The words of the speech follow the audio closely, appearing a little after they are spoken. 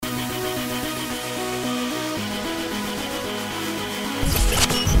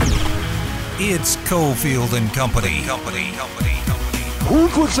It's Cofield and Company. Who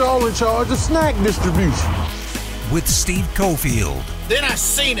put y'all in charge of snack distribution? With Steve Cofield. Then I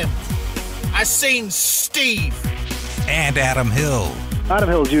seen him. I seen Steve. And Adam Hill. Adam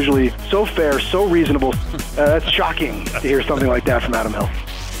Hill is usually so fair, so reasonable. That's shocking to hear something like that from Adam Hill.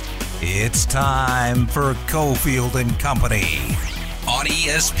 It's time for Cofield and Company on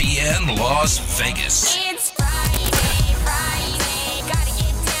ESPN Las Vegas. It's Friday, gotta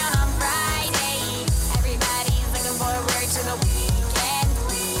get down on Friday. Everybody's looking forward to the weekend.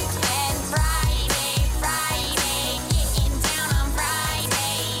 Friday, getting down on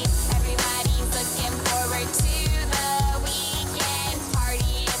Friday. Everybody's looking forward to the weekend.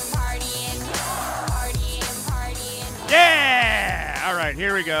 Partying. Yeah! All right,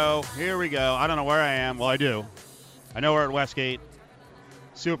 here we go. I don't know where I am. Well, I do. I know we're at Westgate.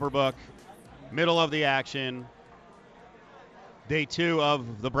 Superbook. Middle of the action. Day 2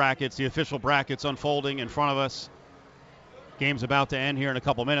 of the brackets, the official brackets unfolding in front of us. Game's about to end here in a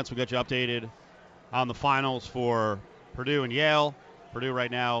couple minutes. We'll get you updated on the finals for Purdue and Yale. Purdue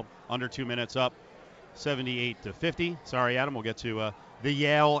right now under 2 minutes up, 78-50. Sorry, Adam, we'll get to the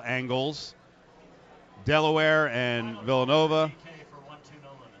Yale angles. Delaware and Villanova.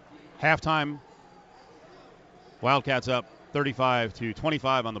 Halftime. Wildcats up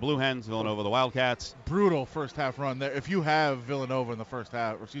 35-25 on the Blue Hens. Villanova, the Wildcats. Brutal first half run there. If you have Villanova in the first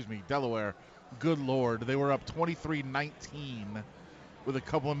half, Delaware, good Lord. They were up 23-19 with a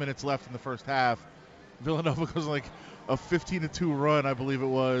couple of minutes left in the first half. Villanova goes like a 15-2 run, I believe it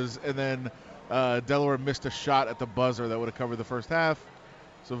was, and then Delaware missed a shot at the buzzer that would have covered the first half.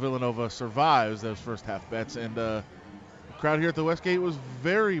 So Villanova survives those first half bets, and the crowd here at the Westgate was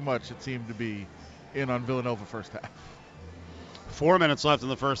very much, it seemed to be, in on Villanova first half. 4 minutes left in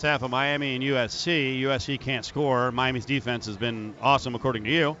the first half of Miami and USC. USC can't score. Miami's defense has been awesome, according to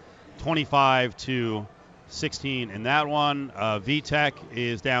you. 25-16 in that one. VTech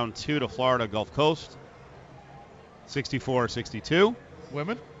is down 2 to Florida Gulf Coast. 64-62.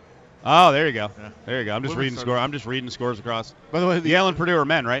 Women? Oh, there you go. Yeah. There you go. I'm just reading score. I'm just reading scores across. By the way, Yale and Purdue are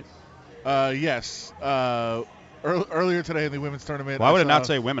men, right? Yes. Earlier today in the women's tournament. Why would it not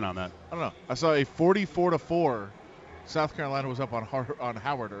say women on that? I don't know. I saw a 44-4. South Carolina was up on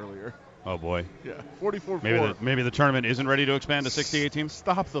Howard earlier. Oh boy. Yeah, 44-4. Maybe the tournament isn't ready to expand to 68 teams.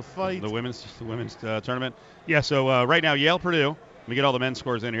 Stop the fight. The women's tournament. Yeah. So right now, Yale, Purdue. Let me get all the men's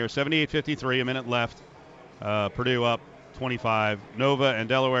scores in here. 78-53. A minute left. Purdue up 25. Nova and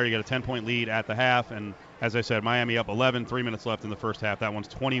Delaware, you got a 10-point lead at the half. And as I said, Miami up 11. 3 minutes left in the first half. That one's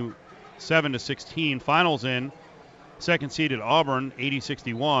 27-16. Finals in. Second seeded Auburn,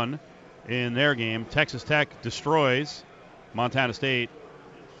 80-61 in their game. Texas Tech destroys Montana State,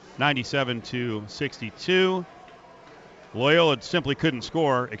 97-62. Loyola simply couldn't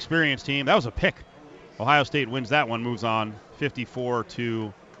score. Experienced team. That was a pick. Ohio State wins that one, moves on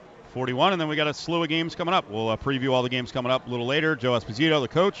 54-41. And then we got a slew of games coming up. We'll preview all the games coming up a little later. Joe Esposito, the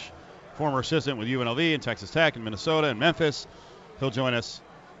coach, former assistant with UNLV and Texas Tech and Minnesota and Memphis. He'll join us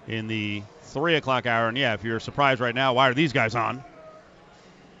in the 3 o'clock hour. And, yeah, if you're surprised right now, why are these guys on?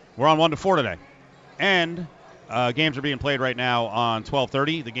 We're on 1 to 4 today. And games are being played right now on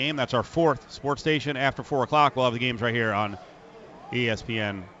 12:30. The game, that's our 4th sports station. After 4 o'clock, we'll have the games right here on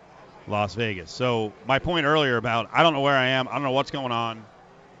ESPN Las Vegas. So my point earlier about I don't know where I am, I don't know what's going on.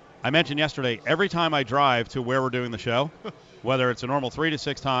 I mentioned yesterday, every time I drive to where we're doing the show, whether it's a normal 3 to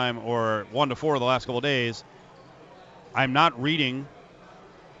 6 time or 1 to 4 the last couple of days, I'm not reading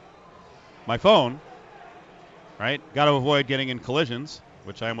my phone, right? Got to avoid getting in collisions,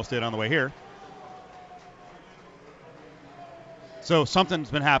 which I almost did on the way here. So something's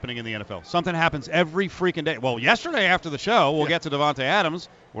been happening in the NFL. Something happens every freaking day. Well, yesterday after the show, we'll get to Davante Adams.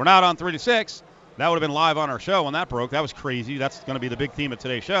 We're not on 3 to 6. That would have been live on our show when that broke. That was crazy. That's going to be the big theme of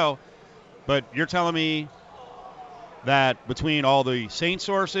today's show. But you're telling me that between all the Saints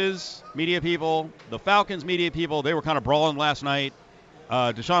sources, media people, the Falcons media people, they were kind of brawling last night.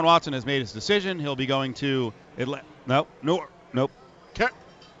 Deshaun Watson has made his decision. He'll be going to Nope.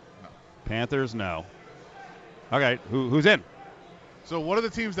 Panthers, no. Okay, who's in? So one of the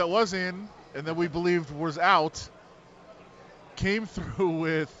teams that was in and that we believed was out came through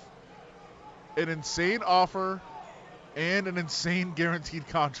with an insane offer and an insane guaranteed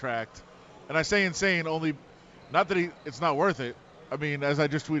contract. And I say insane only, not that it's not worth it. I mean, as I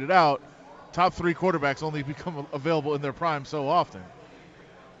just tweeted out, top 3 quarterbacks only become available in their prime so often.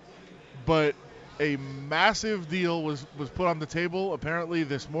 But a massive deal was put on the table apparently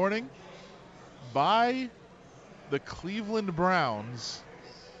this morning by the Cleveland Browns,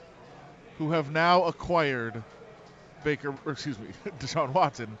 who have now acquired Deshaun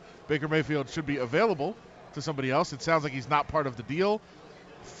Watson, Baker Mayfield should be available to somebody else. It sounds like he's not part of the deal.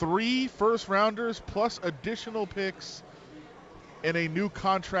 3 first-rounders plus additional picks and a new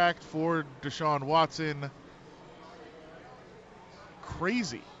contract for Deshaun Watson.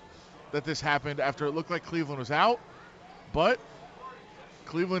 Crazy that this happened after it looked like Cleveland was out, but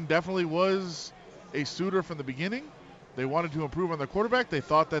Cleveland definitely was a suitor from the beginning. They wanted to improve on their quarterback. They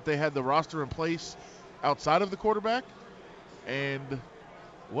thought that they had the roster in place outside of the quarterback, and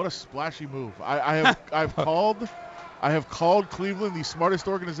what a splashy move. I've called Cleveland the smartest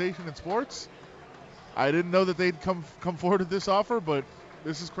organization in sports. I didn't know that they'd come forward with this offer, but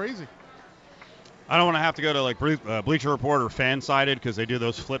this is crazy. I don't want to have to go to like Bleacher Report or Fansided because they do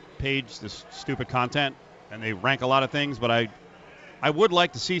those flip page, this stupid content, and they rank a lot of things, but I would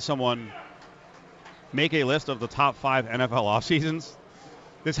like to see someone make a list of the top 5 NFL off seasons.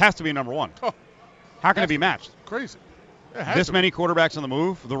 This has to be number 1. Oh, how can it be matched? Crazy. This many quarterbacks on the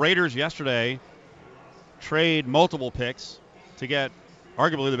move. The Raiders yesterday trade multiple picks to get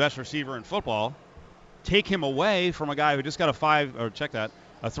arguably the best receiver in football, take him away from a guy who just got a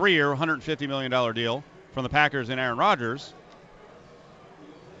 3-year, $150 million deal from the Packers and Aaron Rodgers.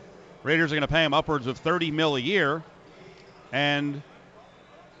 Raiders are going to pay him upwards of $30 million a year, and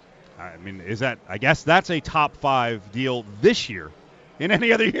I mean, I guess that's a top 5 deal this year. In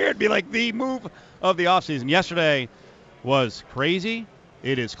any other year, it'd be like the move of the offseason. Yesterday was crazy.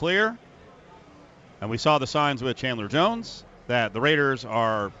 It is clear. And we saw the signs with Chandler Jones that the Raiders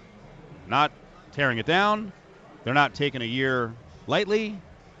are not tearing it down. They're not taking a year lightly.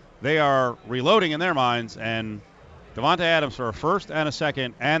 They are reloading in their minds. And Davante Adams for a first and a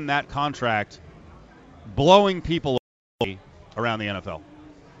second and that contract blowing people away around the NFL.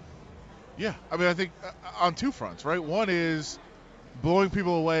 Yeah, I mean, I think on 2 fronts, right? One is blowing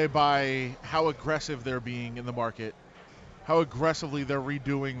people away by how aggressive they're being in the market, how aggressively they're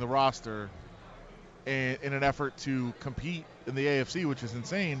redoing the roster in an effort to compete in the AFC, which is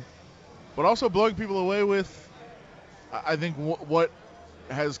insane, but also blowing people away with, I think, what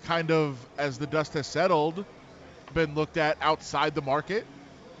has kind of, as the dust has settled, been looked at outside the market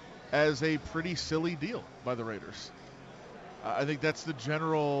as a pretty silly deal by the Raiders. I think that's the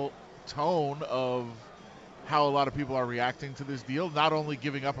general tone of how a lot of people are reacting to this deal, not only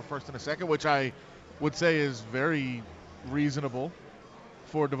giving up a first and a second, which I would say is very reasonable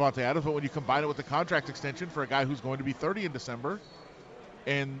for Davante Adams, but when you combine it with the contract extension for a guy who's going to be 30 in December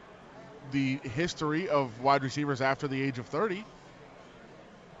and the history of wide receivers after the age of 30,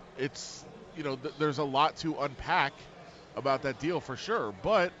 it's, there's a lot to unpack about that deal for sure.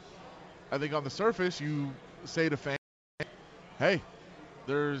 But I think on the surface, you say to fans, hey,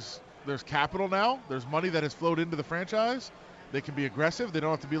 there's capital now. There's money that has flowed into the franchise. They can be aggressive. They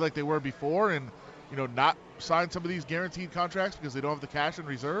don't have to be like they were before and, not sign some of these guaranteed contracts because they don't have the cash in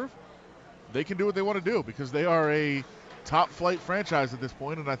reserve. They can do what they want to do because they are a top-flight franchise at this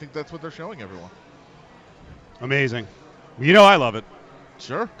point, and I think that's what they're showing everyone. Amazing. I love it.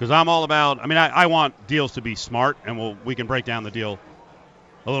 Sure. Because I'm all about, I want deals to be smart, and we can break down the deal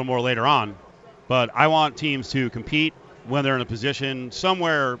a little more later on. But I want teams to compete when they're in a position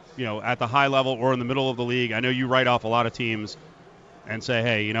somewhere, at the high level or in the middle of the league. I know you write off a lot of teams and say,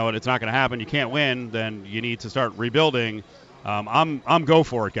 hey, you know what, it's not going to happen. You can't win. Then you need to start rebuilding. I'm go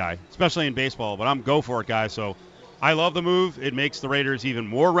for it guy, especially in baseball, but I'm go for it guy. So I love the move. It makes the Raiders even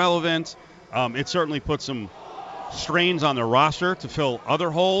more relevant. It certainly puts some strains on their roster to fill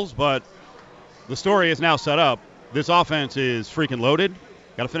other holes, but the story is now set up. This offense is freaking loaded.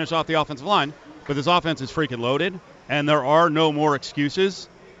 Got to finish off the offensive line, but this offense is freaking loaded, and there are no more excuses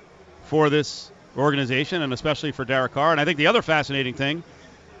for this organization, and especially for Derek Carr. And I think the other fascinating thing,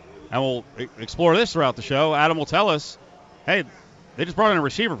 and we'll explore this throughout the show, Adam will tell us, hey, they just brought in a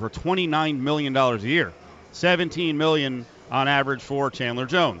receiver for $29 million a year, $17 million on average for Chandler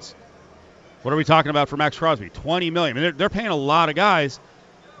Jones. What are we talking about for Max Crosby? $20 million. I mean, they're paying a lot of guys.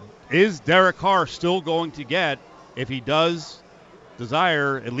 Is Derek Carr still going to get, if he does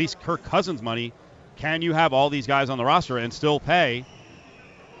desire at least Kirk Cousins money, can you have all these guys on the roster and still pay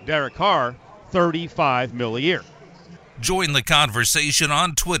Derek Carr $35 million a year? Join the conversation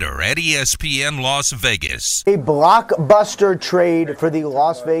on Twitter at ESPN Las Vegas. A blockbuster trade for the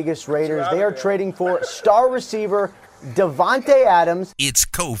Las Vegas Raiders. They are trading for star receiver Davante Adams. It's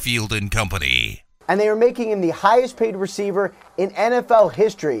Cofield and Company. And they are making him the highest paid receiver in NFL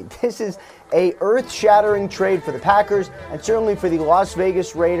history. This is a earth-shattering trade for the Packers and certainly for the Las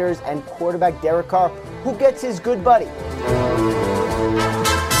Vegas Raiders and quarterback Derek Carr, who gets his good buddy.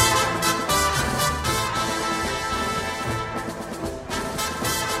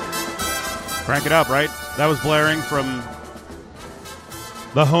 Crank it up, right? That was blaring from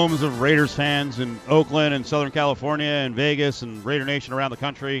the homes of Raiders fans in Oakland and Southern California and Vegas and Raider Nation around the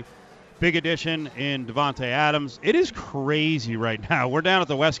country. Big addition in Davante Adams. It is crazy right now. We're down at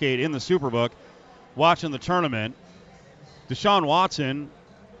the Westgate in the Superbook watching the tournament. Deshaun Watson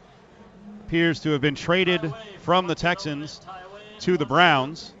appears to have been traded from the Texans to the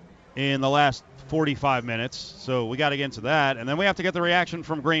Browns in the last 45 minutes. So we got to get into that. And then we have to get the reaction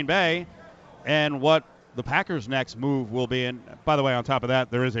from Green Bay and what the Packers' next move will be. And by the way, on top of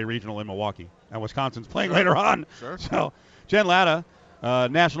that, there is a regional in Milwaukee, and Wisconsin's playing later on. Sure. So Jen Latta,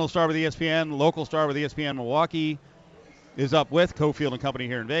 national star with ESPN, local star with ESPN Milwaukee, is up with Cofield and Company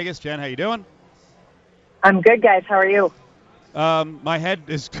here in Vegas. Jen, how you doing? I'm good, guys. How are you? My head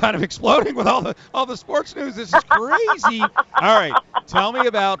is kind of exploding with all the sports news. This is crazy. All right, tell me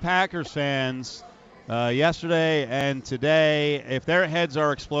about Packers fans yesterday and today. If their heads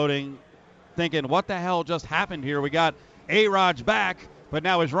are exploding, thinking, what the hell just happened here? We got A-Rod's back, but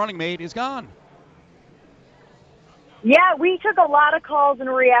now his running mate is gone. Yeah, we took a lot of calls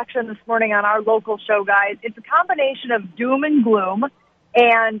and reaction this morning on our local show, guys. It's a combination of doom and gloom,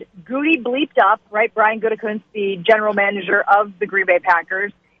 and Goody bleeped up, right? Brian Gutekunst, the general manager of the Green Bay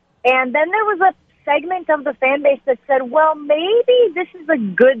Packers. And then there was a segment of the fan base that said, well, maybe this is a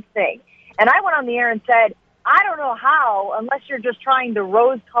good thing. And I went on the air and said, I don't know how, unless you're just trying to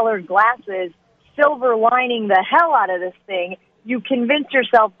rose-colored glasses, silver lining the hell out of this thing, you convince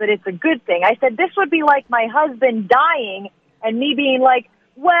yourself that it's a good thing. I said, this would be like my husband dying and me being like,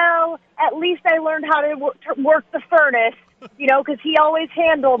 well, at least I learned how to work the furnace, you know, because he always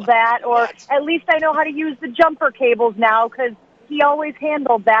handled that. Or at least I know how to use the jumper cables now because he always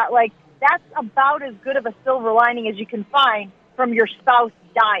handled that. Like, that's about as good of a silver lining as you can find from your spouse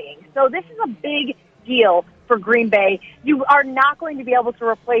dying. So this is a big deal for Green Bay. You are not going to be able to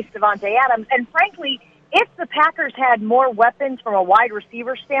replace Davante Adams. And frankly, if the Packers had more weapons from a wide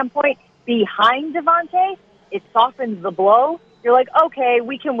receiver standpoint behind Davante, it softens the blow. You're like, okay,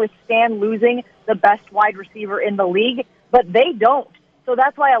 we can withstand losing the best wide receiver in the league, but they don't. So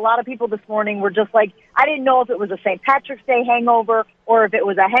that's why a lot of people this morning were just like, I didn't know if it was a St. Patrick's Day hangover or if it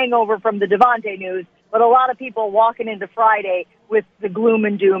was a hangover from the Davante news, but a lot of people walking into Friday with the gloom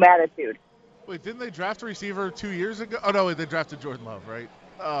and doom attitude. Wait, didn't they draft a receiver 2 years ago? Oh, no, wait, they drafted Jordan Love, right?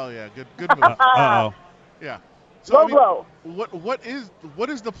 Oh, yeah, good move. Uh-oh. Yeah. So, blow. What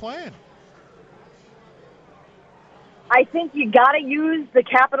is the plan? I think you got to use the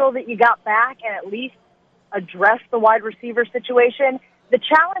capital that you got back and at least address the wide receiver situation. The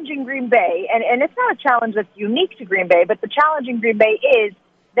challenge in Green Bay, and it's not a challenge that's unique to Green Bay, but the challenge in Green Bay is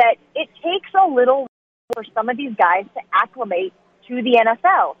that it takes a little for some of these guys to acclimate to the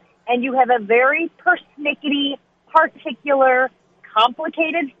NFL. And you have a very persnickety, particular,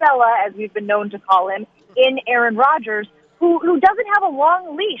 complicated fella, as we've been known to call him, in Aaron Rodgers, who doesn't have a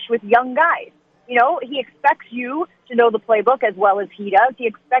long leash with young guys. You know, he expects you to know the playbook as well as he does. He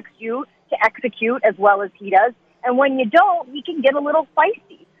expects you to execute as well as he does. And when you don't, he can get a little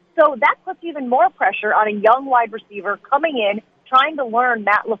feisty. So that puts even more pressure on a young wide receiver coming in, trying to learn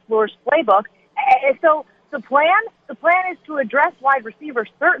Matt LaFleur's playbook. So the plan is to address wide receivers,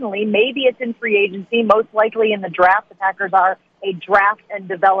 certainly. Maybe it's in free agency, most likely in the draft. The Packers are a draft and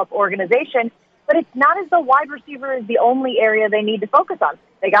develop organization. But it's not as though wide receiver is the only area they need to focus on.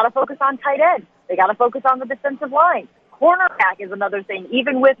 They got to focus on tight end. They got to focus on the defensive line. Cornerback is another thing,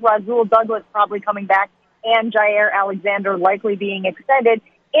 even with Rasul Douglas probably coming back and Jair Alexander likely being extended.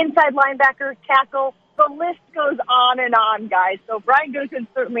 Inside linebacker, tackle, the list goes on and on, guys. So Brian Gutekunst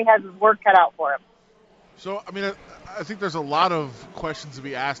certainly has his work cut out for him. So, I mean, I think there's a lot of questions to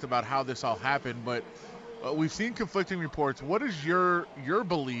be asked about how this all happened, but we've seen conflicting reports. What is your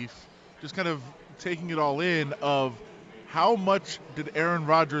belief, just kind of taking it all in, of how much did Aaron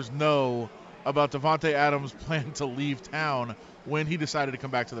Rodgers know about Davante Adams' plan to leave town when he decided to come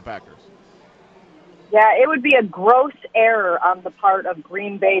back to the Packers? Yeah, it would be a gross error on the part of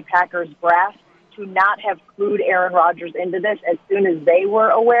Green Bay Packers brass to not have clued Aaron Rodgers into this as soon as they were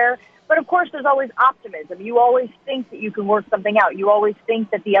aware. But, of course, there's always optimism. You always think that you can work something out. You always think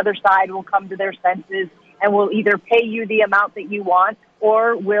that the other side will come to their senses and will either pay you the amount that you want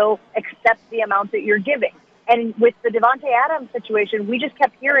or will accept the amount that you're giving. And with the Davante Adams situation, we just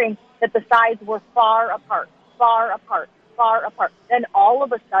kept hearing that the sides were far apart. Then all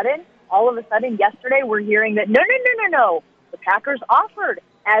of a sudden, yesterday, we're hearing that, no. The Packers offered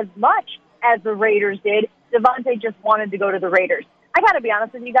as much as the Raiders did. Davante just wanted to go to the Raiders. I got to be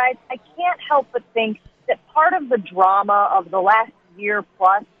honest with you guys. I can't help but think that part of the drama of the last year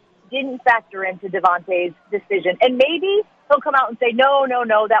plus didn't factor into Davante's decision. And maybe he'll come out and say, no,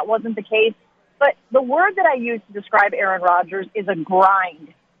 that wasn't the case. But the word that I use to describe Aaron Rodgers is a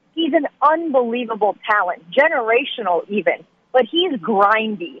grind. He's an unbelievable talent, generational even, but he's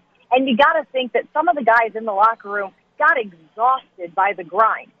grindy. And you got to think that some of the guys in the locker room got exhausted by the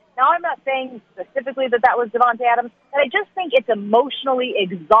grind. Now, I'm not saying specifically that was Davante Adams, but I just think it's emotionally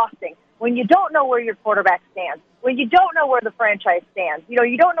exhausting when you don't know where your quarterback stands, when you don't know where the franchise stands. You know,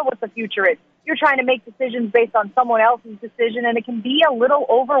 you don't know what the future is. You're trying to make decisions based on someone else's decision, and it can be a little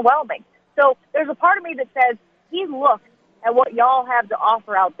overwhelming. So there's a part of me that says he looked at what y'all have to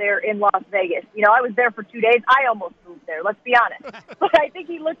offer out there in Las Vegas. You know, I was there for 2 days. I almost moved there, let's be honest. But I think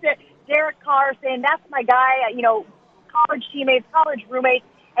he looked at Derek Carr saying, that's my guy, you know, college teammates, college roommates,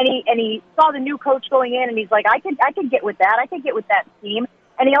 and he saw the new coach going in, and he's like, I could get with that. I could get with that team.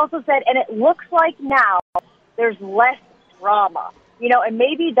 And he also said, and it looks like now there's less drama. You know, and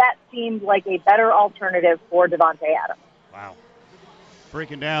maybe that seemed like a better alternative for Davante Adams. Wow.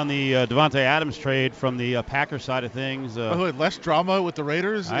 Breaking down the Davante Adams trade from the Packers side of things. By the way, less drama with the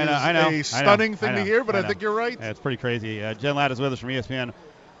Raiders is a stunning thing to hear, but I think you're right. Yeah, it's pretty crazy. Jen Ladd is with us from ESPN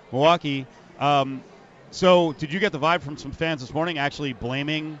Milwaukee. So did you get the vibe from some fans this morning actually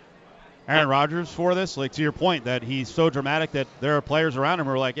blaming Aaron Rodgers for this? Like, to your point that he's so dramatic that there are players around him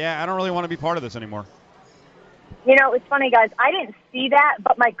who are like, yeah, I don't really want to be part of this anymore. You know, it's funny, guys. I didn't see that,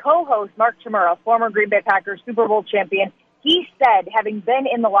 but my co-host, Mark Chmura, former Green Bay Packers Super Bowl champion, he said, having been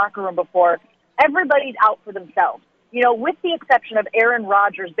in the locker room before, everybody's out for themselves. You know, with the exception of Aaron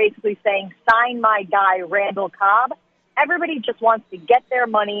Rodgers basically saying, sign my guy, Randall Cobb, everybody just wants to get their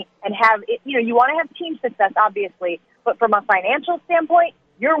money and have it. You know, you want to have team success, obviously, but from a financial standpoint,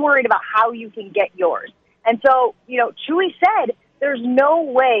 you're worried about how you can get yours. And so, you know, Chewy said there's no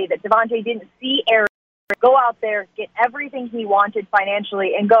way that Davante didn't see Aaron go out there, get everything he wanted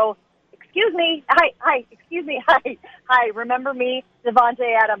financially, and go, excuse me, hi, remember me,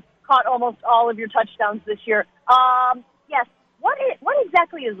 Davante Adams, caught almost all of your touchdowns this year. Yes, what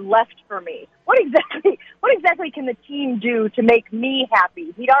exactly is left for me? What exactly can the team do to make me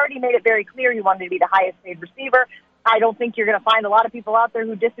happy? He'd already made it very clear he wanted to be the highest paid receiver. I don't think you're going to find a lot of people out there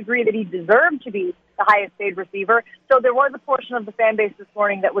who disagree that he deserved to be the highest paid receiver. So there was a portion of the fan base this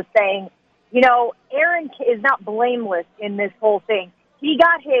morning that was saying, you know, Aaron is not blameless in this whole thing. He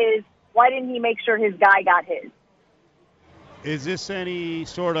got his. Why didn't he make sure his guy got his? Is this any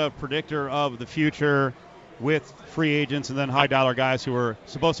sort of predictor of the future with free agents and then high-dollar guys who are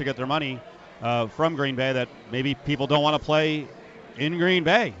supposed to get their money from Green Bay that maybe people don't want to play in Green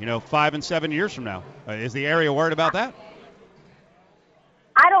Bay, you know, 5 and 7 years from now? Is the area worried about that?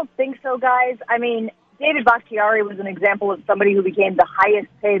 I don't think so, guys. I mean, David Bakhtiari was an example of somebody who became the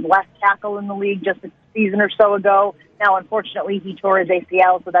highest-paid left tackle in the league just a season or so ago. Now, unfortunately, he tore his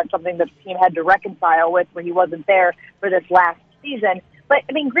ACL, so that's something that the team had to reconcile with, where he wasn't there for this last season. But,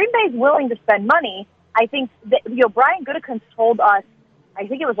 I mean, Green Bay's willing to spend money. I think that, you know, Brian Gutekunst told us, I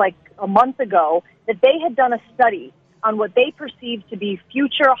think it was like a month ago, that they had done a study on what they perceived to be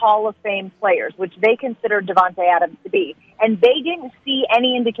future Hall of Fame players, which they considered Davante Adams to be. And they didn't see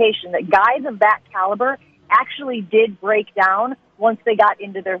any indication that guys of that caliber actually did break down once they got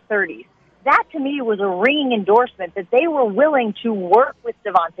into their 30s. That, to me, was a ringing endorsement that they were willing to work with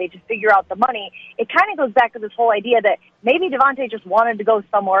Davante to figure out the money. It kind of goes back to this whole idea that maybe Davante just wanted to go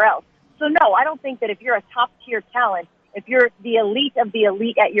somewhere else. So, no, I don't think that if you're a top-tier talent, if you're the elite of the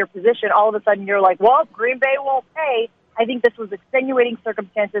elite at your position, all of a sudden you're like, well, Green Bay won't pay. I think this was extenuating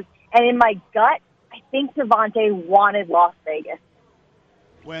circumstances. And in my gut, I think Davante wanted Las Vegas.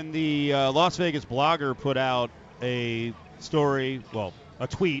 When the Las Vegas blogger put out a story, well, a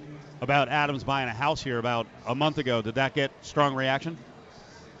tweet about Adams buying a house here about a month ago, did that get strong reaction?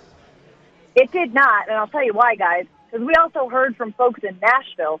 It did not, and I'll tell you why, guys. Because we also heard from folks in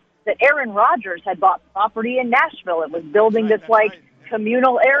Nashville that Aaron Rodgers had bought property in Nashville and was building this,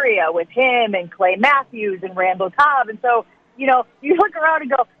 communal area with him and Clay Matthews and Randall Cobb. And so, you know, you look around and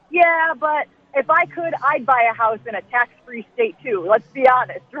go, yeah, but if I could, I'd buy a house in a tax-free state, too. Let's be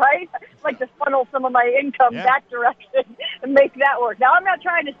honest, right? I'd like to funnel some of my income that direction and make that work. Now, I'm not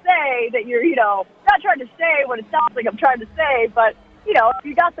trying to say that you're, you know, not trying to say what it sounds like I'm trying to say, but, you know, if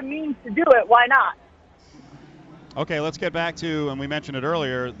you got the means to do it, why not? Okay, let's get back to, and we mentioned it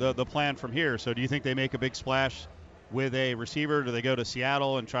earlier, the plan from here. So do you think they make a big splash with a receiver? Do they go to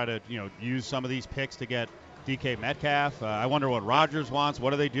Seattle and try to, you know, use some of these picks to get DK Metcalf? I wonder what Rodgers wants. What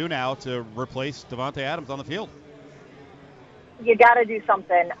do they do now to replace Davante Adams on the field? You got to do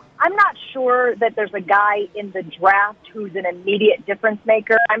something. I'm not sure that there's a guy in the draft who's an immediate difference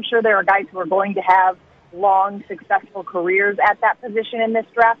maker. I'm sure there are guys who are going to have long, successful careers at that position in this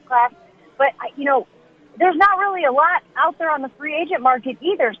draft class. But, you know, there's not really a lot out there on the free agent market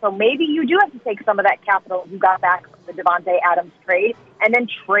either. So maybe you do have to take some of that capital you got back from the Devontae Adams trade and then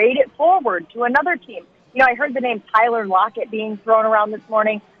trade it forward to another team. I heard the name Tyler Lockett being thrown around this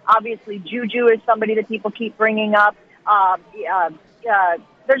morning. Obviously, Juju is somebody that people keep bringing up.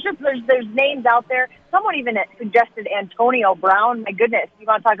 There's names out there. Someone even suggested Antonio Brown. My goodness, you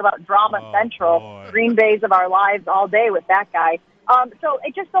want to talk about drama central? Boy. Green Bay's of our lives all day with that guy. So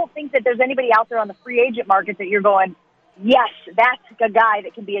I just don't think that there's anybody out there on the free agent market that you're going, yes, that's a guy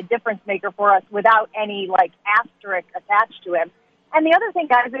that can be a difference maker for us without any asterisk attached to him. And the other thing,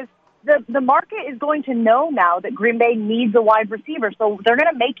 guys, is the market is going to know now that Green Bay needs a wide receiver, so they're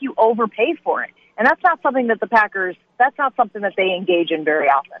going to make you overpay for it. And that's not something that the Packers, that's not something that they engage in very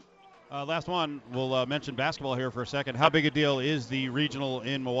often. Last one, we'll mention basketball here for a second. How big a deal is the regional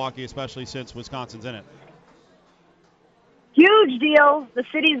in Milwaukee, especially since Wisconsin's in it? Huge deal. The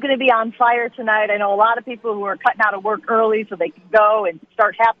city's going to be on fire tonight. I know a lot of people who are cutting out of work early so they can go and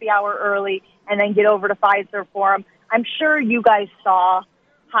start happy hour early and then get over to Fiserv Forum. I'm sure you guys saw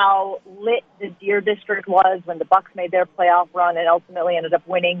how lit the Deer District was when the Bucks made their playoff run and ultimately ended up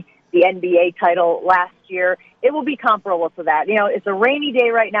winning the NBA title last year. It will be comparable to that. It's a rainy day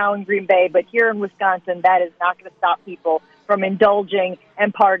right now in Green Bay, but here in Wisconsin, that is not going to stop people from indulging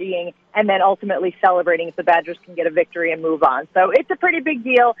and partying and then ultimately celebrating if the Badgers can get a victory and move on. So it's a pretty big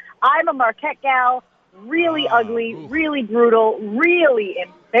deal. I'm a Marquette gal. Really ugly, really brutal, really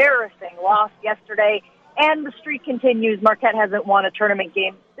embarrassing loss yesterday. And the streak continues. Marquette hasn't won a tournament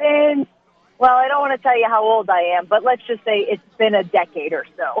game since, well, I don't want to tell you how old I am, but let's just say it's been a decade or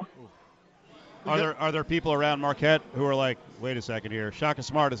so. Are there people around Marquette who are like, wait a second here, Shaka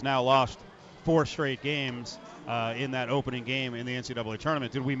Smart has now lost 4 straight games in that opening game in the NCAA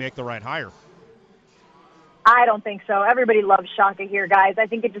tournament. Did we make the right hire? I don't think so. Everybody loves Shaka here, guys. I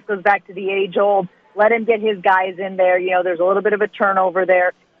think it just goes back to the age-old, let him get his guys in there. There's a little bit of a turnover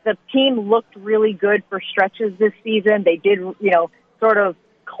there. The team looked really good for stretches this season. They did, sort of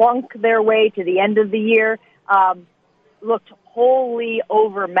clunk their way to the end of the year. Looked wholly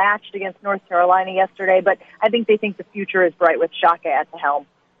overmatched against North Carolina yesterday, but I think they think the future is bright with Shaka at the helm.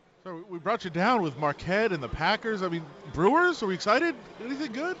 So we brought you down with Marquette and the Packers. I mean, Brewers, are we excited?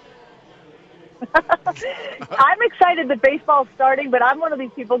 Anything good? I'm excited that baseball's starting, but I'm one of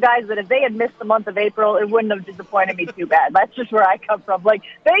these people, guys, that if they had missed the month of April, it wouldn't have disappointed me too bad. That's just where I come from.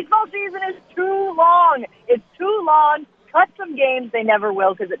 Baseball season is too long. It's too long. Cut some games. They never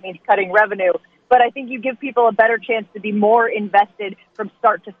will because it means cutting revenue. But I think you give people a better chance to be more invested from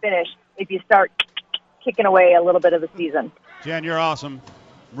start to finish if you start kicking away a little bit of the season. Jen, you're awesome.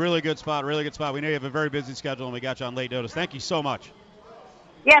 Really good spot, really good spot. We know you have a very busy schedule, and we got you on late notice. Thank you so much.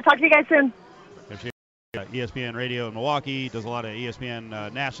 Yeah, talk to you guys soon. ESPN Radio in Milwaukee, does a lot of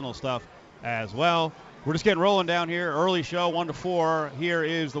ESPN national stuff as well. We're just getting rolling down here. Early show, 1 to 4. Here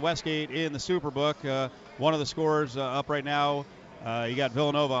is the Westgate in the Superbook. One of the scores up right now. You got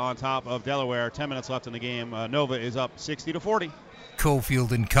Villanova on top of Delaware. 10 minutes left in the game. Nova is up 60-40.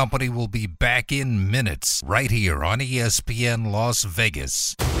 Cofield and Company will be back in minutes right here on ESPN Las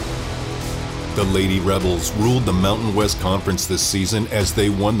Vegas. The Lady Rebels ruled the Mountain West Conference this season as they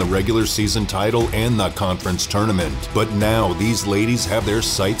won the regular season title and the conference tournament. But now these ladies have their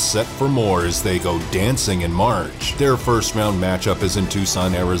sights set for more as they go dancing in March. Their first round matchup is in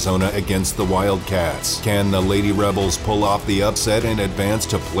Tucson, Arizona against the Wildcats. Can the Lady Rebels pull off the upset and advance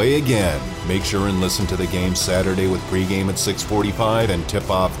to play again? Make sure and listen to the game Saturday with pregame at 6:45 and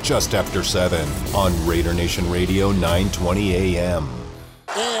tip-off just after 7 on Raider Nation Radio 920 AM.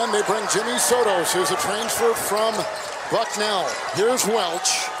 And they bring Jimmy Sotos. Here's a transfer from Bucknell. Here's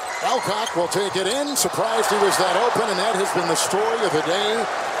Welch. Alcock will take it in. Surprised he was that open, and that has been the story of the day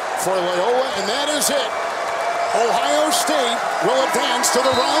for Loyola, and that is it. Ohio State will advance to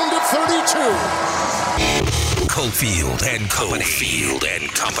the round of 32. Cofield and Company. Cofield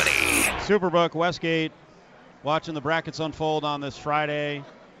and Company. Superbook, Westgate, watching the brackets unfold on this Friday.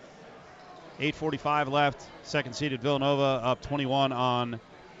 8:45 left. Second seeded Villanova up 21 on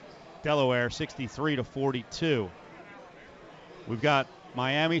Delaware, 63-42. We've got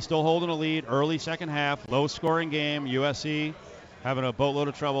Miami still holding a lead, early second half, low scoring game. USC having a boatload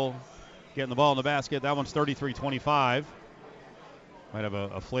of trouble getting the ball in the basket. That one's 33-25. Might have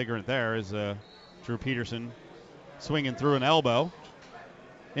a flagrant there as Drew Peterson swinging through an elbow.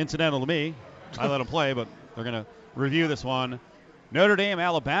 Incidental to me. I let him play, but they're going to review this one. Notre Dame,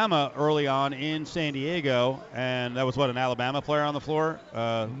 Alabama early on in San Diego, and that was an Alabama player on the floor?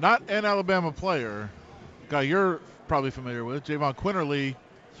 Not an Alabama player. Guy you're probably familiar with, Javon Quinterly.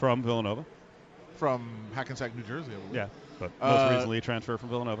 From Villanova. From Hackensack, New Jersey, I believe. Yeah. but most recently transferred from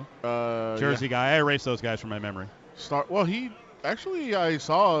Villanova. Jersey guy. I erased those guys from my memory. Well, I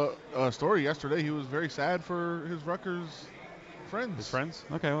saw a story yesterday. He was very sad for his Rutgers friends. His friends?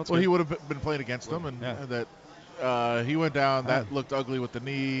 Okay, well, he would have been playing against them, and that he went down. That looked ugly with the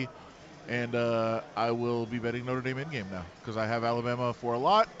knee, and I will be betting Notre Dame in-game now because I have Alabama for a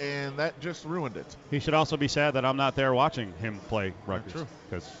lot, and that just ruined it. He should also be sad that I'm not there watching him play Rutgers. True.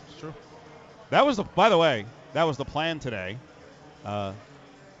 Because it's true. That was by the way, that was the plan today.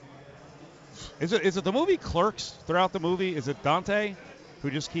 Is it the movie Clerks? Throughout the movie, is it Dante who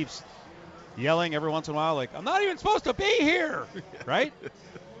just keeps yelling every once in a while, like, I'm not even supposed to be here, right?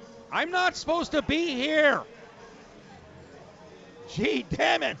 I'm not supposed to be here. Gee,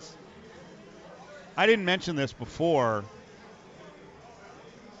 damn it. I didn't mention this before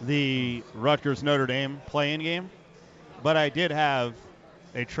the Rutgers Notre Dame play-in game, but I did have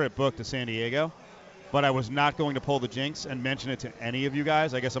a trip booked to San Diego, but I was not going to pull the jinx and mention it to any of you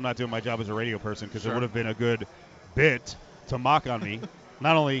guys. I guess I'm not doing my job as a radio person because it would have been a good bit to mock on me,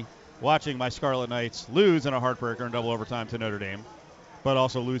 not only watching my Scarlet Knights lose in a heartbreaker in double overtime to Notre Dame, but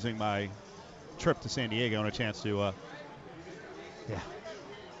also losing my trip to San Diego and a chance to,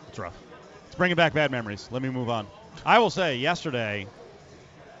 it's rough. It's bringing back bad memories. Let me move on. I will say, yesterday,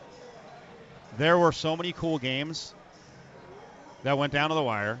 there were so many cool games that went down to the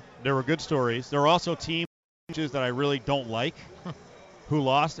wire. There were good stories. There were also teams that I really don't like who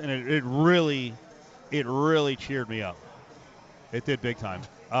lost, and it really cheered me up. It did big time.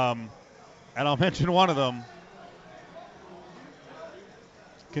 And I'll mention one of them.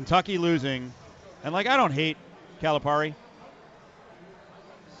 Kentucky losing. And, I don't hate Calipari.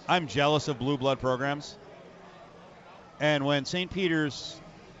 I'm jealous of blue blood programs. And when St. Peter's,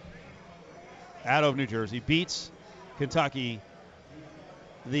 out of New Jersey, beats Kentucky,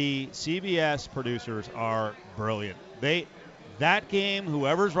 the CBS producers are brilliant. That game,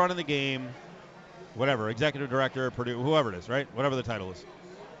 whoever's running the game, whatever, executive director, whoever it is, right? Whatever the title is.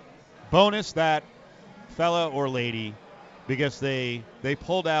 Bonus that fella or lady because they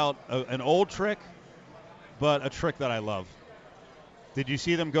pulled out an old trick, but a trick that I love. Did you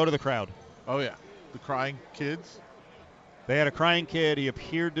see them go to the crowd? Oh, yeah. The crying kids? They had a crying kid. He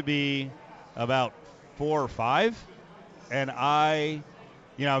appeared to be about 4 or 5. And I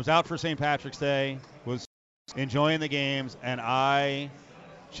was out for St. Patrick's Day, was enjoying the games, and I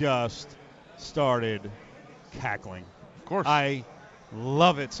just started cackling. Of course. I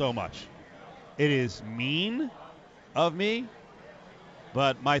love it so much. It is mean of me,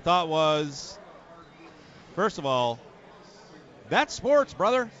 but my thought was, first of all, that's sports,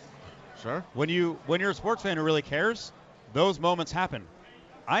 brother. Sure. When you're a sports fan who really cares, those moments happen.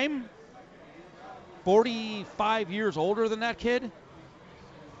 I'm 45 years older than that kid,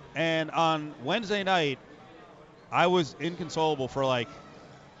 and on Wednesday night, I was inconsolable for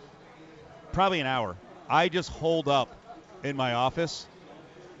probably an hour. I just holed up in my office,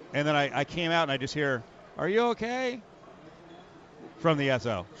 and then I came out and I just hear, "Are you okay?" from the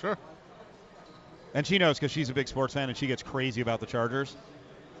SO. Sure. And she knows because she's a big sports fan and she gets crazy about the Chargers.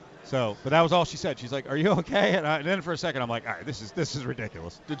 So, but that was all she said. She's like, "Are you okay?" And then for a second, I'm like, "All right, this is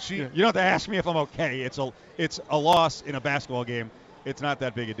ridiculous." Did she? You don't have to ask me if I'm okay. It's a loss in a basketball game. It's not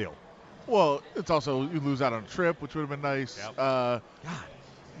that big a deal. Well, it's also you lose out on a trip, which would have been nice. Yep. God.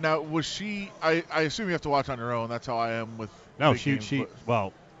 Now, was she? I assume you have to watch on your own. That's how I am with. No, big she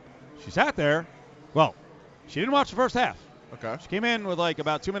sat there. Well, she didn't watch the first half. Okay. She came in with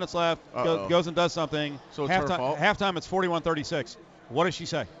about 2 minutes left, goes and does something. So it's her fault? Halftime, it's 41-36. What does she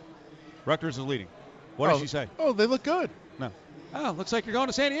say? Rutgers is leading. What does she say? Oh, they look good. No. Oh, looks like you're going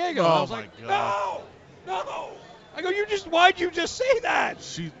to San Diego. Oh, I was my like, God. No. I go, why'd you just say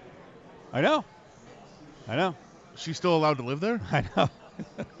that? I know. She's still allowed to live there? I know.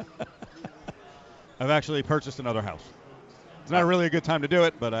 I've actually purchased another house. It's not really a good time to do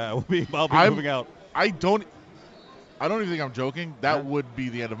it, but I'll be moving out. I don't even think I'm joking. That would be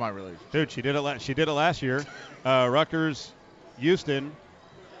the end of my relationship. Dude, she did it last year. Rutgers, Houston.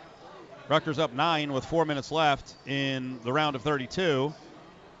 Rutgers up 9 with 4 minutes left in the round of 32.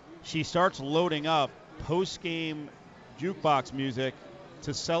 She starts loading up post-game jukebox music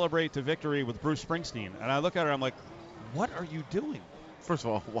to celebrate the victory with Bruce Springsteen. And I look at her, I'm like, what are you doing? First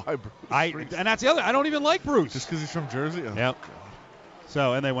of all, why Bruce? And that's the other. I don't even like Bruce. Just because he's from Jersey? Oh, yep.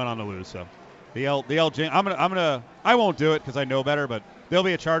 So, and they went on to lose. So, the LJ. I won't do it because I know better. But there'll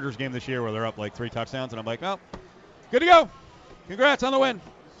be a Chargers game this year where they're up 3 touchdowns, and I'm like, well, good to go. Congrats on the win.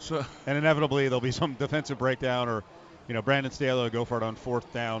 So, and inevitably there'll be some defensive breakdown, or Brandon Staley will go for it on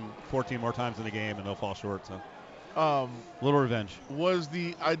 4th down 14 more times in the game, and they'll fall short. So. A little revenge.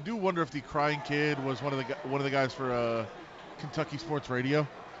 I do wonder if the crying kid was one of the guys for Kentucky Sports Radio?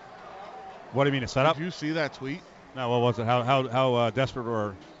 What do you mean, a setup? Did you see that tweet? No, what was it? How desperate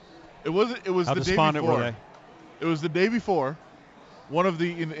or It was how the day despondent before. were they? It was the day before. One of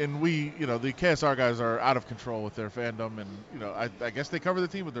the and we, the KSR guys are out of control with their fandom, and I guess they cover the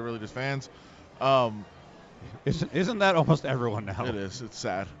team, but they're really just fans. Isn't that almost everyone now? It is. It's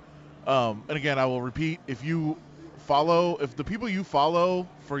sad. And again, I will repeat: if the people you follow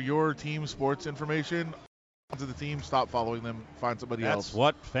for your team sports information to the team, stop following them. Find somebody else. That's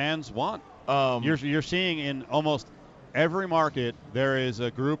what fans want. You're seeing in almost every market there is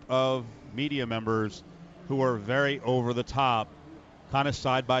a group of media members who are very over the top, kind of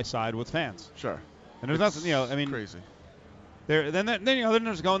side by side with fans. Sure. And there's nothing. Crazy. Then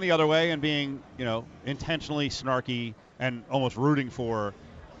there's going the other way and being intentionally snarky and almost rooting for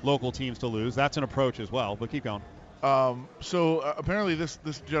local teams to lose. That's an approach as well. But keep going. So apparently this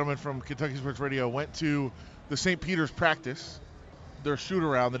gentleman from Kentucky Sports Radio went to the St. Peter's practice, their shoot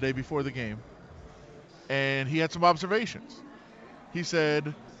around the day before the game, and he had some observations. He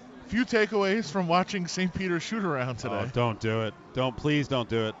said, "Few takeaways from watching St. Peter's shoot around today." Oh, don't do it. Please don't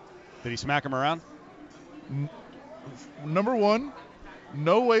do it. Did he smack him around? Number one,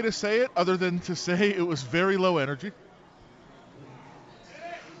 no way to say it other than to say it was very low energy.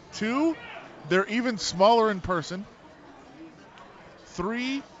 2, they're even smaller in person.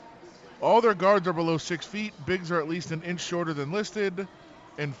 3, all their guards are below 6 feet. Bigs are at least an inch shorter than listed.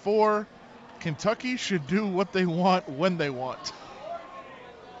 And 4, Kentucky should do what they want when they want.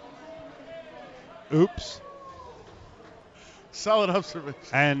 Oops. Solid observation.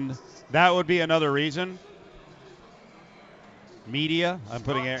 And that would be another reason. Media, I'm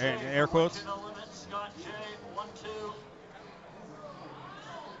putting air quotes.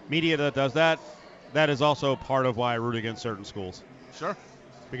 Media that does that is also part of why I root against certain schools. Sure.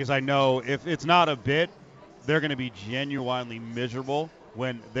 Because I know if it's not a bit, they're going to be genuinely miserable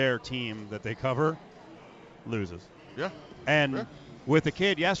when their team that they cover loses. Yeah. And with the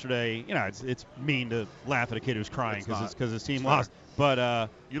kid yesterday, it's mean to laugh at a kid who's crying because his team lost. But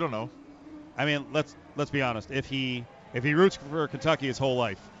you don't know. I mean, let's be honest. If he roots for Kentucky his whole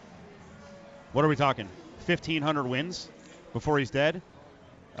life, what are we talking? 1,500 wins before he's dead.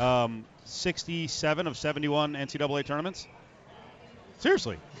 67 of 71 NCAA tournaments.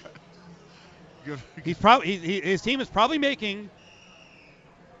 Seriously, his team is probably making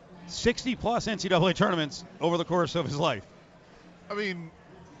 60 plus NCAA tournaments over the course of his life. I mean,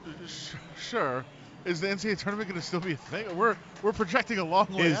 sure. Is the NCAA tournament going to still be a thing? We're projecting a long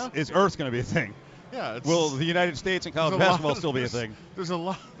way out. Is Earth going to be a thing? Yeah. Will the United States and college basketball still be a thing? There's a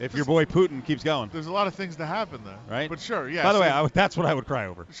lot. If your boy Putin keeps going. There's a lot of things to happen there. Right? But sure, yeah. By the way, that's what I would cry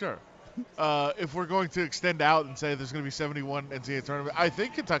over. Sure. If we're going to extend out and say there's going to be 71 NCAA tournament, I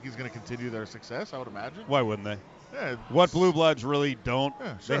think Kentucky's going to continue their success, I would imagine. Why wouldn't they? Yeah, what blue bloods really don't.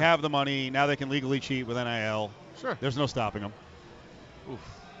 Yeah, sure. They have the money. Now they can legally cheat with NIL. Sure. There's no stopping them. Oof.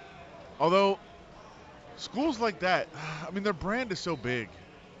 Although, schools like that, I mean, their brand is so big.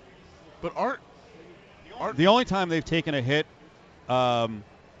 But aren't the only time they've taken a hit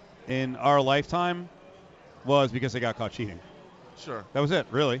in our lifetime was because they got caught cheating. Sure. That was it,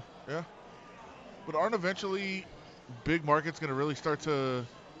 really. Yeah. But aren't eventually big markets going to really start to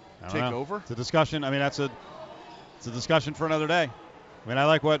take over? It's a discussion. I mean, it's a discussion for another day. I mean, I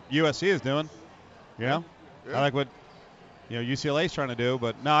like what USC is doing. Yeah. I like what UCLA is trying to do.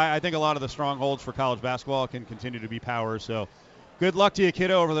 But no, I think a lot of the strongholds for college basketball can continue to be powers. So good luck to you,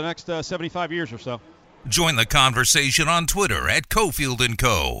 kiddo, over the next 75 years or so. Join the conversation on Twitter at Cofield &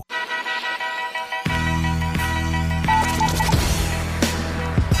 Co.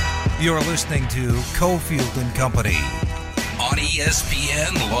 You're listening to Cofield & Company on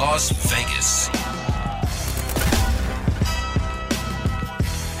ESPN Las Vegas.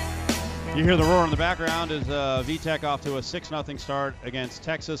 You hear the roar in the background as VTech off to a 6-0 start against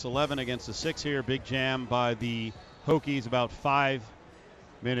Texas, 11 against the 6 here. Big jam by the Hokies about 5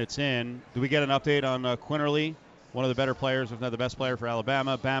 minutes in. Do we get an update on Quinterly, one of the better players, if not the best player for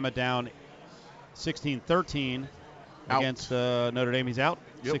Alabama? Bama down 16-13 against Notre Dame. He's out?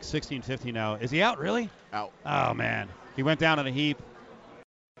 Yep. 16-15 now. Is he out, really? Out. Oh, man. He went down in a heap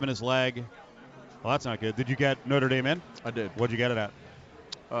in his leg. Well, that's not good. Did you get Notre Dame in? I did. What'd you get it at?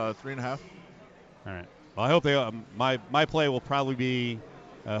 3.5. All right. Well, I hope they. My play will probably be.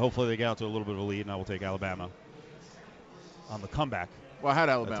 Hopefully they get out to a little bit of a lead, and I will take Alabama on the comeback. Well, I had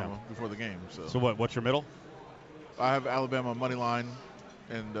Alabama before the game. So what's your middle? I have Alabama money line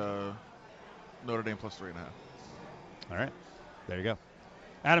and Notre Dame plus 3.5. All right. There you go.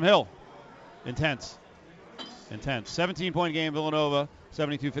 Adam Hill. Intense. 17-point game, Villanova.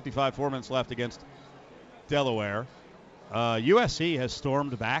 72-55, 4 minutes left against Delaware. USC has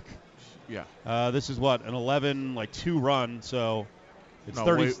stormed back. Yeah. This is what, an 11-2 run, so it's no,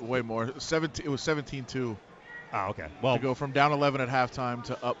 30. way more. It was 17-2. Oh, okay. Well, to go from down 11 at halftime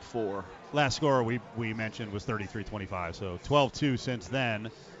to up 4. Last score we mentioned was 33-25, so 12-2 since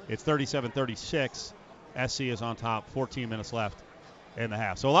then. It's 37-36. SC is on top, 14 minutes left in the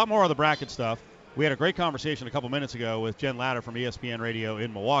half. So a lot more of the bracket stuff. We had a great conversation a couple minutes ago with Jen Latter from ESPN Radio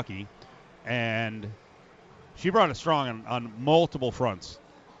in Milwaukee, and she brought it strong on multiple fronts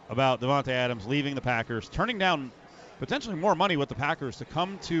about Davante Adams leaving the Packers, turning down potentially more money with the Packers to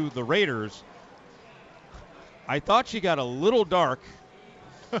come to the Raiders. I thought she got a little dark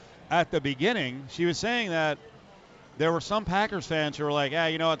at the beginning. She was saying that there were some Packers fans who were like,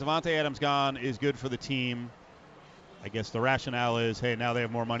 you know what, Davante Adams gone is good for the team. I guess the rationale is, hey, now they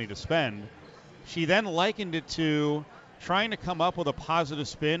have more money to spend. She then likened it to trying to come up with a positive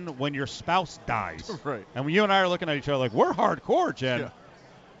spin when your spouse dies. Right. And when you and I are looking at each other like, we're hardcore, Jen. Yeah.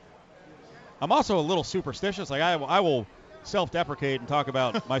 I'm also a little superstitious. Like I will self-deprecate and talk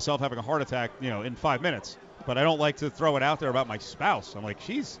about myself having a heart attack, in 5 minutes. But I don't like to throw it out there about my spouse. I'm like,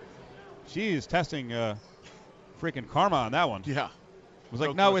 she's testing freaking karma on that one. Yeah. I was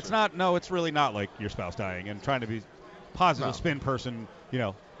like, no, it's not. No, it's really not like your spouse dying and trying to be positive spin person,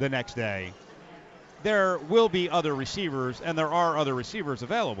 the next day. There will be other receivers, and there are other receivers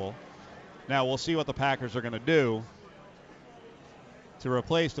available. Now we'll see what the Packers are going to do to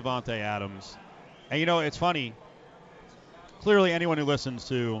replace Davante Adams. And, it's funny. Clearly, anyone who listens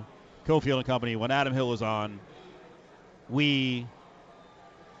to Cofield and Company, when Adam Hill is on, we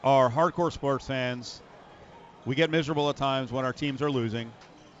are hardcore sports fans. We get miserable at times when our teams are losing.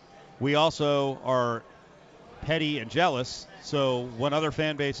 We also are petty and jealous. So when other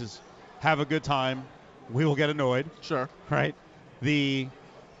fan bases have a good time, we will get annoyed. Sure. Right? Did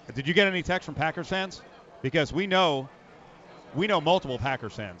you get any text from Packers fans? Because we know multiple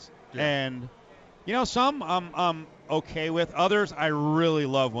Packers fans. Yeah. And, some I'm okay with. Others I really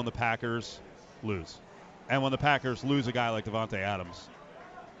love when the Packers lose. And when the Packers lose a guy like Davante Adams.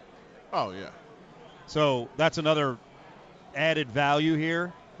 Oh, yeah. So that's another added value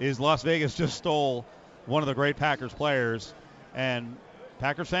here is Las Vegas just stole one of the great Packers players, and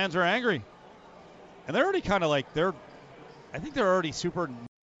Packers fans are angry. And they're already kind of like I think they're already super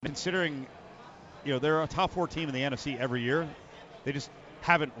considering, they're a top 4 team in the NFC every year. They just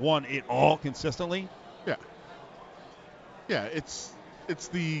haven't won it all consistently. Yeah. Yeah, it's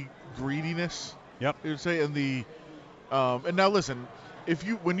the greediness. Yep. You would say, and and now listen,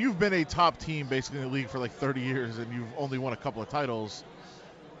 when you've been a top team basically in the league for like 30 years and you've only won a couple of titles,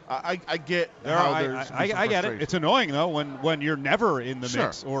 I get I get it. It's annoying though when you're never in the Sure.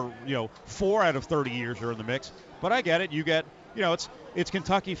 mix, or 4 out of 30 years you're in the mix. But I get it. You get it's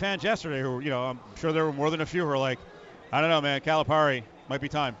Kentucky fans yesterday who I'm sure there were more than a few who are like, I don't know, man, Calipari might be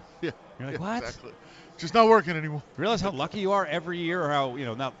time. Yeah. You're like, yeah, what? Exactly. Just not working anymore. Realize how lucky you are every year, or how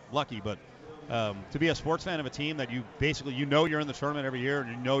not lucky, but to be a sports fan of a team that you basically you're in the tournament every year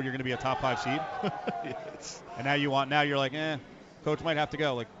and you're going to be a top 5 seed. Yes. And now you're like, coach might have to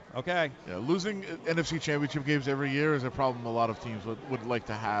go. Like, okay. Yeah, losing NFC Championship games every year is a problem a lot of teams would like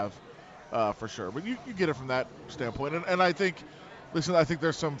to have, for sure. But you get it from that standpoint. And I think, I think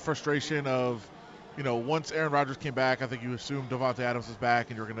there's some frustration of, once Aaron Rodgers came back, I think you assumed Davante Adams was back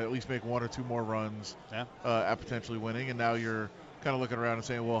and you're going to at least make 1 or 2 more runs at potentially winning. And now you're kind of looking around and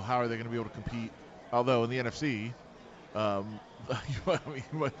saying, well, how are they going to be able to compete? Although in the NFC,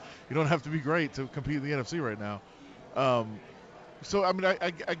 you don't have to be great to compete in the NFC right now. So,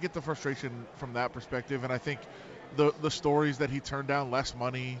 I get the frustration from that perspective, and I think the stories that he turned down less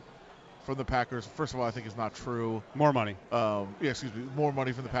money from the Packers, first of all, I think is not true. More money. More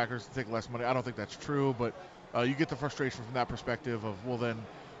money from the Packers to take less money. I don't think that's true, but you get the frustration from that perspective of, well, then,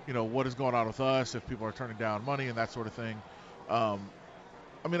 what is going on with us if people are turning down money and that sort of thing.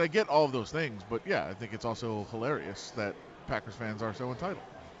 I get all of those things, but, yeah, I think it's also hilarious that Packers fans are so entitled.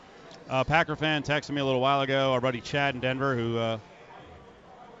 Packer fan texted me a little while ago, our buddy Chad in Denver, who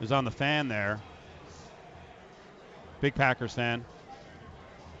is on the fan there. Big Packers fan.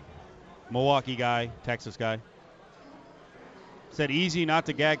 Milwaukee guy, Texas guy. Said easy not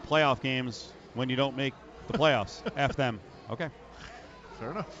to gag playoff games when you don't make the playoffs. F them. Okay.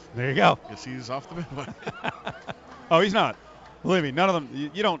 Fair enough. There you go. Guess he's off the midway. Oh, he's not. Believe me, none of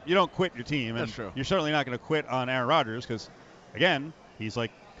them. You don't quit your team. And That's true. You're certainly not going to quit on Aaron Rodgers because, again, he's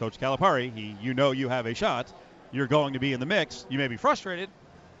like Coach Calipari. You have a shot. You're going to be in the mix. You may be frustrated,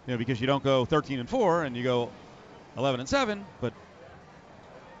 because you don't go 13-4 and you go 11-7. But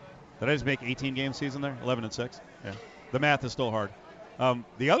did I just make 18 game season there? 11-6. Yeah. The math is still hard.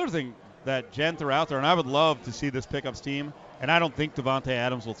 The other thing that Jen threw out there, and I would love to see this pickups team, and I don't think Davante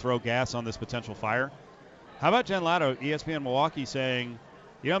Adams will throw gas on this potential fire. How about Jen Latto, ESPN Milwaukee, saying,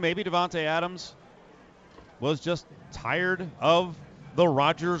 maybe Davante Adams was just tired of the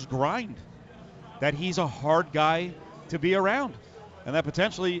Rodgers grind, that he's a hard guy to be around, and that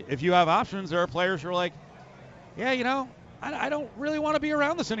potentially, if you have options, there are players who are like, yeah, I don't really want to be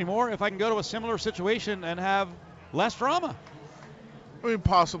around this anymore if I can go to a similar situation and have less drama. I mean,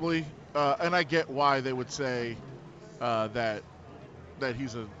 possibly, and I get why they would say that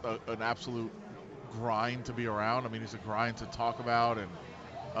he's an absolute grind to be around. I mean, he's a grind to talk about, and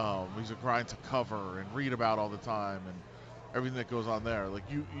he's a grind to cover and read about all the time, and everything that goes on there. Like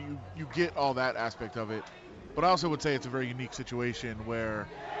you get all that aspect of it, but I also would say it's a very unique situation where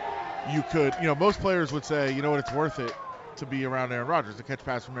you could, most players would say, it's worth it to be around Aaron Rodgers, to catch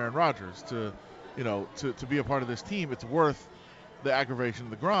pass from Aaron Rodgers, to be a part of this team. It's worth the aggravation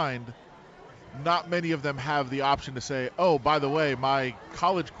of the grind. Not many of them have the option to say, oh, by the way, my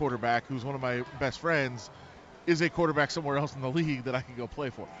college quarterback, who's one of my best friends, is a quarterback somewhere else in the league that I can go play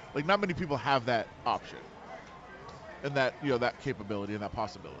for. Like, not many people have that option and that, that capability and that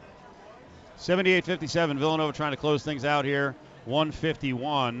possibility. 78-57, Villanova trying to close things out here.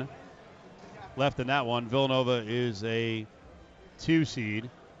 151 left in that one. Villanova is a 2 seed.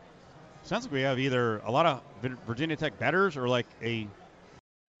 Sounds like we have either a lot of Virginia Tech bettors or like a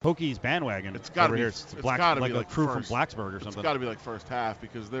Hokies bandwagon. It's got to be. It's got to be like crew from Blacksburg or something. It's got to be like first half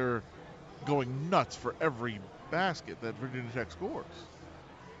because they're going nuts for every basket that Virginia Tech scores.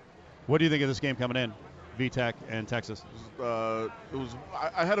 What do you think of this game coming in, VTech and Texas? I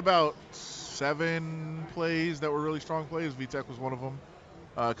had about 7 plays that were really strong plays. VTech was one of them.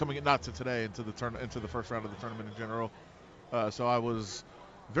 Coming in, not to today, into the first round of the tournament in general. So I was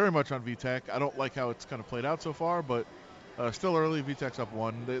very much on VTech. I don't like how it's kind of played out so far, but still early. VTech's up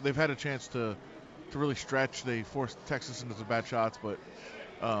 1. They've had a chance to really stretch. They forced Texas into some bad shots, but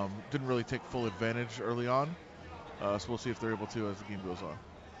didn't really take full advantage early on. So we'll see if they're able to as the game goes on.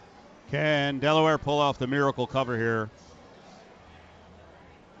 Can Delaware pull off the miracle cover here?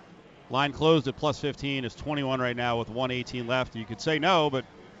 Line closed at plus 15. It's 21 right now with 1:18 left. You could say no, but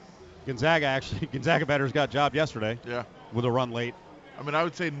Gonzaga bettors got jobbed yesterday. Yeah. With a run late. I mean, I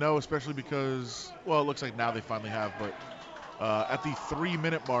would say no, especially because, well, it looks like now they finally have, but at the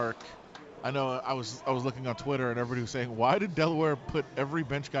 3-minute mark, I know I was looking on Twitter and everybody was saying, why did Delaware put every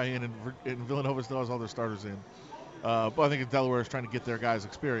bench guy in and Villanova still has all their starters in? But I think Delaware is trying to get their guys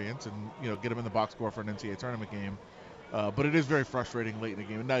experience and, get them in the box score for an NCAA tournament game. But it is very frustrating late in the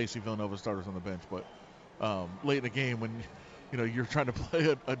game. And now you see Villanova starters on the bench, but late in the game when, you're trying to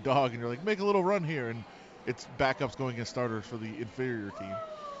play a dog and you're like, make a little run here, and it's backups going against starters for the inferior team.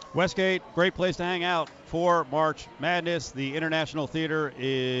 Westgate, great place to hang out for March Madness. The International Theater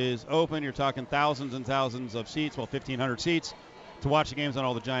is open. You're talking thousands and thousands of seats, 1,500 seats to watch the games on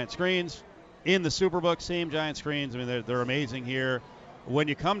all the giant screens. In the Superbook, same giant screens. I mean, they're amazing here. When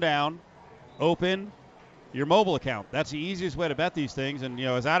you come down, open your mobile account. That's the easiest way to bet these things. And,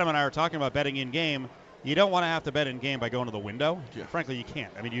 as Adam and I are talking about betting in-game, you don't want to have to bet in-game by going to the window. Yeah. Frankly, you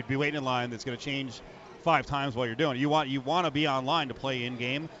can't. I mean, you'd be waiting in line that's going to change 5 times while you're doing it. You want to be online to play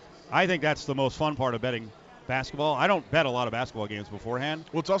in-game. I think that's the most fun part of betting basketball. I don't bet a lot of basketball games beforehand.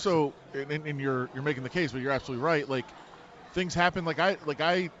 Well, it's also, and you're making the case, but you're absolutely right. Like, things happen like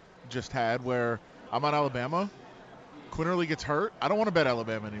I just had where I'm on Alabama. Quinterly gets hurt. I don't want to bet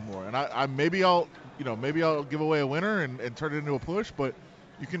Alabama anymore. And I maybe I'll give away a winner and turn it into a push, but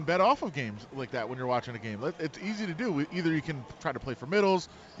you can bet off of games like that when you're watching a game. It's easy to do. Either you can try to play for middles,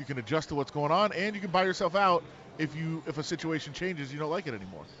 you can adjust to what's going on, and you can buy yourself out if a situation changes, you don't like it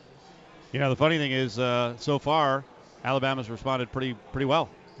anymore. The funny thing is, so far, Alabama's responded pretty well.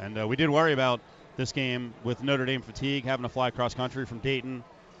 And we did worry about this game with Notre Dame fatigue, having to fly cross country from Dayton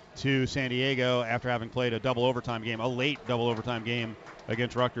to San Diego after having played a late double overtime game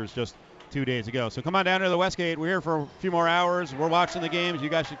against Rutgers just 2 days ago. So come on down to the Westgate. We're here for a few more hours. We're watching the games. You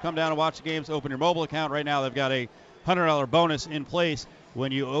guys should come down and watch the games. Open your mobile account. Right now they've got a $100 bonus in place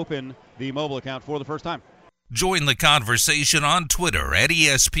when you open the mobile account for the first time. Join the conversation on Twitter at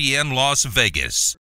ESPN Las Vegas.